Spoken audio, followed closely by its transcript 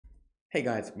Hey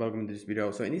guys, welcome to this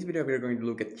video. So in this video, we're going to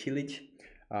look at Chiliz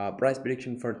price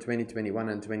prediction for 2021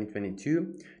 and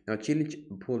 2022. Now Chiliz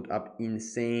pulled up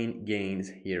insane gains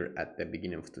here at the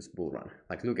beginning of this bull run.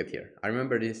 Like look at here. I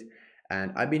remember this,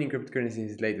 and I've been in cryptocurrency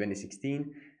since late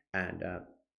 2016, and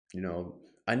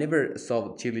I never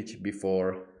saw Chiliz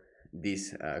before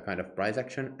this kind of price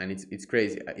action, and it's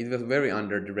crazy. It was very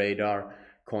under the radar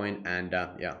coin, and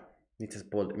yeah, it has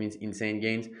pulled means insane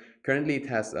gains. Currently, it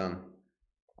has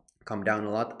come down a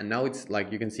lot, and now it's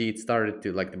like you can see it started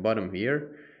to like the bottom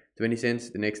here 20 cents,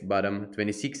 the next bottom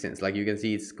 26 cents. Like you can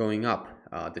see it's going up,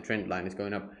 the trend line is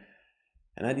going up,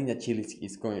 and I think that Chiliz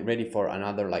is going ready for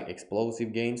another like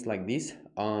explosive gains like this.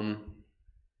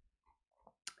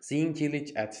 Seeing Chiliz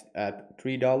at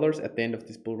 $3 at the end of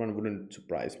this bull run wouldn't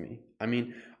surprise me. I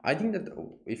mean, I think that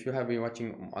if you have been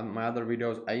watching on my other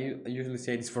videos, I usually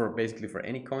say this for basically for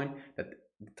any coin, that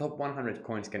the top 100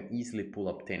 coins can easily pull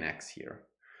up 10x here.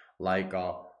 Like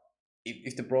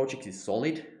if the project is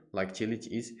solid like Chiliz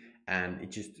is, and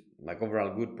it's just like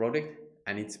overall good product,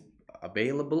 and it's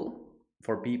available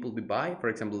for people to buy, for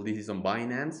example this is on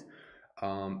Binance,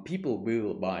 people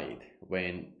will buy it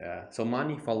when so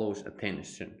money follows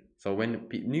attention. So when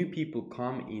new people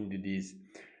come into this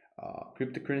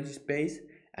cryptocurrency space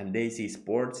and they see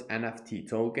sports NFT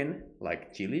token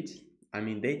like Chiliz, I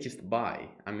mean they just buy.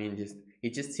 I mean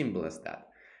it's just simple as that,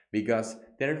 because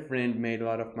their friend made a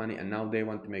lot of money and now they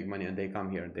want to make money and they come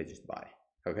here and they just buy.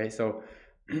 Okay, so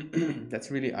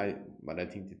that's really what I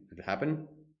think would happen.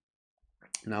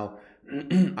 Now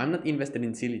I'm not invested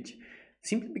in Chiliz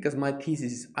simply because my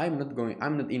thesis is I'm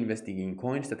not investing in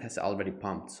coins that has already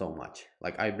pumped so much.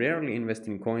 Like I rarely invest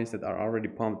in coins that are already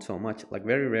pumped so much, like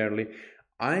very rarely.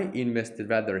 I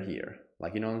invested rather here,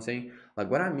 like, you know what I'm saying?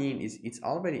 Like what I mean is it's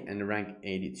already in rank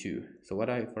 82. So what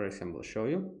I for example show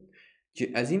you,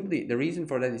 simply the reason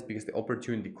for that is because the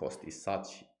opportunity cost is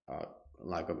such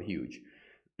like a huge.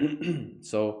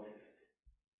 So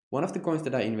one of the coins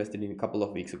that I invested in a couple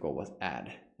of weeks ago was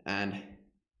ad, and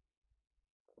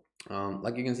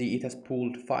like you can see it has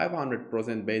pulled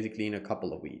 500% basically in a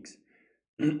couple of weeks.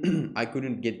 I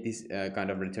couldn't get this kind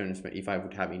of returns if I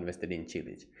would have invested in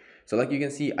Chiliz. So like you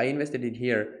can see, I invested it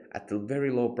here at the very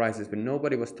low prices when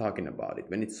nobody was talking about it,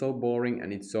 when it's so boring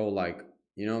and it's so like,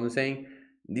 you know what I'm saying?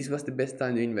 This was the best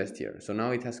time to invest here. So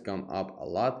now it has come up a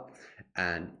lot,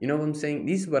 and you know what I'm saying?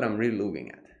 This is what I'm really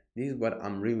looking at. This is what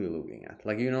I'm really looking at.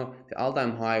 Like, you know, the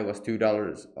all-time high was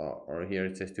 $2, or here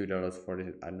it says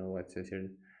 $2.40. I don't know what it says here,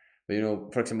 but you know,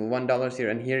 for example, $1 here,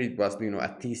 and here it was, you know,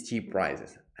 at these cheap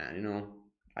prices, and you know,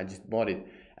 I just bought it,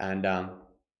 and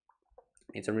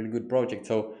it's a really good project.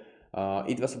 So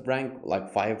it was ranked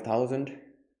like 5,000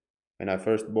 when I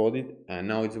first bought it, and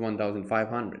now it's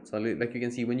 1,500. So like you can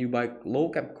see, when you buy low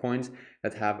cap coins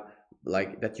that have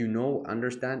like that, you know,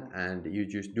 understand, and you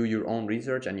just do your own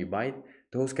research and you buy it,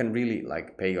 those can really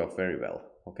like pay off very well.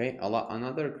 Okay,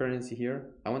 another currency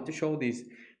here, I want to show this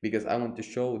because I want to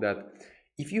show that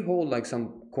if you hold like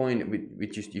some coin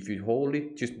with just, if you hold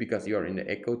it just because you are in the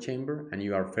echo chamber and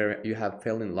you have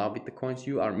fell in love with the coins,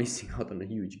 you are missing out on the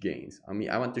huge gains. I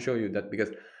mean, I want to show you that because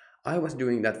I was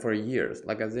doing that for years.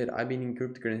 Like I said, I've been in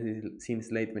cryptocurrency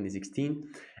since late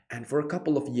 2016, and for a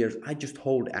couple of years I just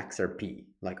hold XRP.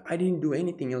 Like I didn't do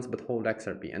anything else but hold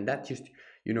XRP, and that just,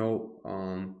 you know,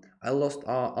 I lost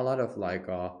a lot of like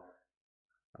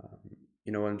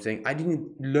you know what I'm saying? I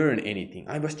didn't learn anything.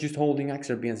 I was just holding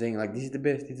XRP and saying like, this is the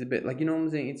best, this is the best. Like, you know what I'm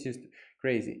saying? It's just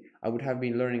crazy. I would have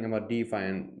been learning about DeFi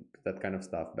and that kind of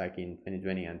stuff back in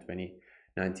 2020 and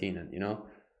 2019, and you know.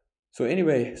 So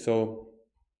anyway, so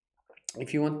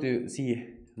if you want to see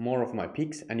more of my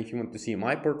picks and if you want to see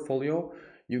my portfolio,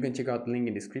 you can check out the link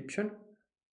in description,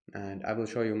 and I will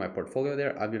show you my portfolio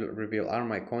there. I will reveal all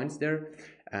my coins there,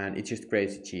 and it's just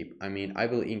crazy cheap. I mean, I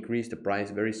will increase the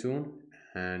price very soon,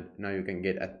 and now you can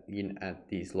get in at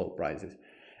these low prices.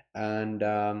 And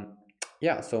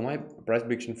yeah, so my price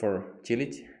prediction for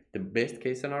Chiliz, the best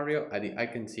case scenario, I think I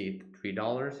can see it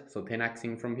 $3, so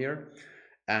 10xing from here.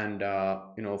 And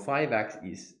you know, 5x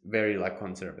is very like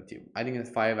conservative. I think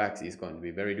that 5x is going to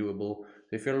be very doable.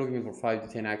 So if you're looking for 5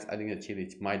 to 10x, I think that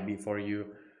Chiliz might be for you.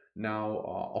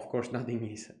 Now of course nothing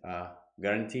is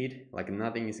guaranteed, like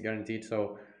nothing is guaranteed,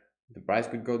 so the price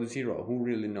could go to zero, who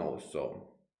really knows? So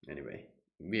anyway,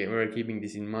 we're keeping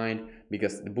this in mind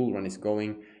because the bull run is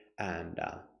going, and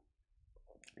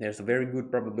there's a very good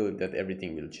probability that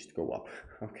everything will just go up.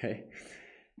 Okay,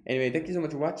 anyway, thank you so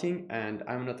much for watching, and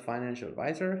I'm not a financial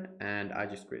advisor, and I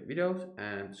just create videos.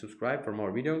 And subscribe for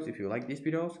more videos if you like these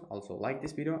videos. Also like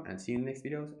this video, and see you in the next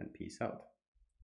videos, and peace out.